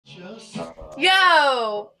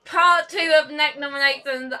Yo, part 2 of neck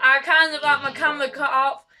nominations. I kind of got my camera cut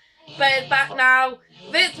off, but it's back now.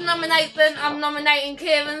 This nomination, I'm nominating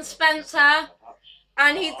Kieran Spencer,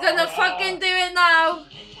 and he's gonna fucking do it now.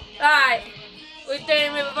 Right, we're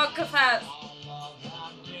doing with a vodka first.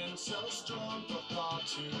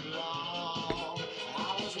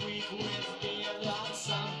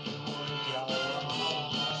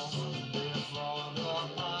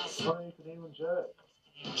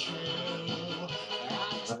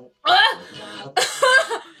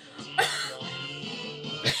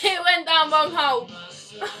 It went down wrong hole.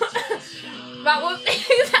 That was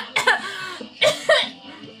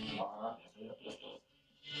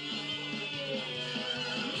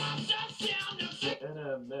in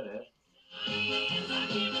a minute.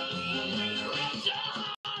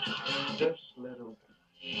 This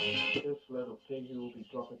little piggy will be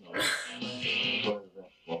dropping off. Whatever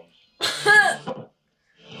that was.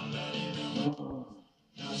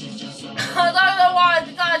 I don't know why I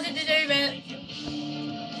decided to do it.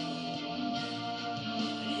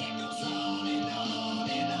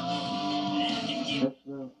 This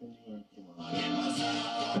little piggy went to my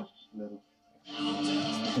This little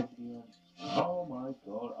piggy went. Oh my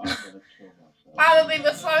god, I'm gonna kill myself. I would be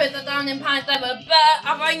the slowest I've done in pints ever, but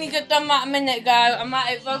I've only just done that a minute ago. I might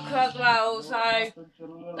have vodka as well, so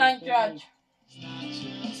don't judge.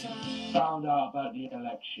 Found out about the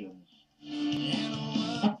elections.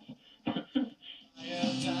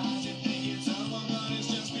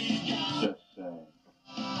 Just saying.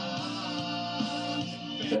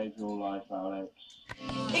 Save your life, Alex.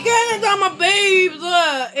 You're going down my boobs,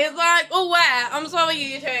 look. It's like all wet. I'm sorry,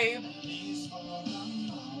 YouTube.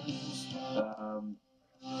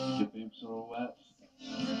 Your boobs are all wet.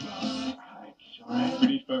 Right, we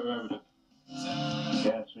need photo evidence.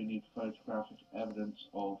 Yes, we need photographic evidence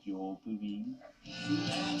of your boobies.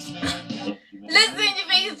 Listening to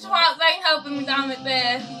these twats ain't helping me down with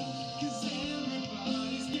beer.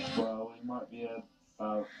 Well, we might be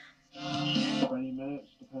about 20 minutes,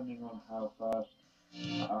 depending on how fast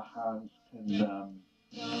our hands can,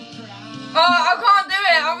 Oh, I can't do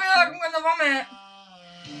it. I feel like I'm gonna vomit.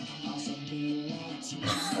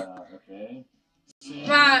 okay.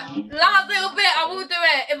 Right, last little bit, I will do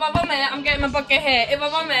it. If I vomit, I'm getting my bucket here. If I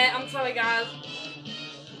vomit, I'm sorry, guys.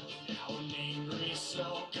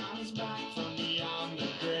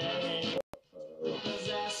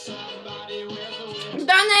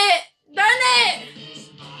 Done it! Done it!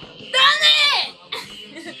 Done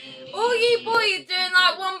it! All you boys doing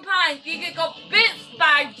like 1 pint, you get got bits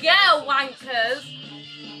by girl wankers.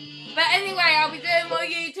 But anyway, I'll be doing more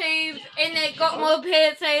YouTubes, in it, got more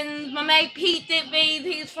piercings, my mate Pete did these,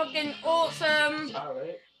 he's fucking awesome.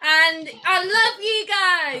 And I love you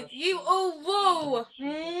guys, you all rule.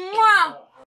 Mwah!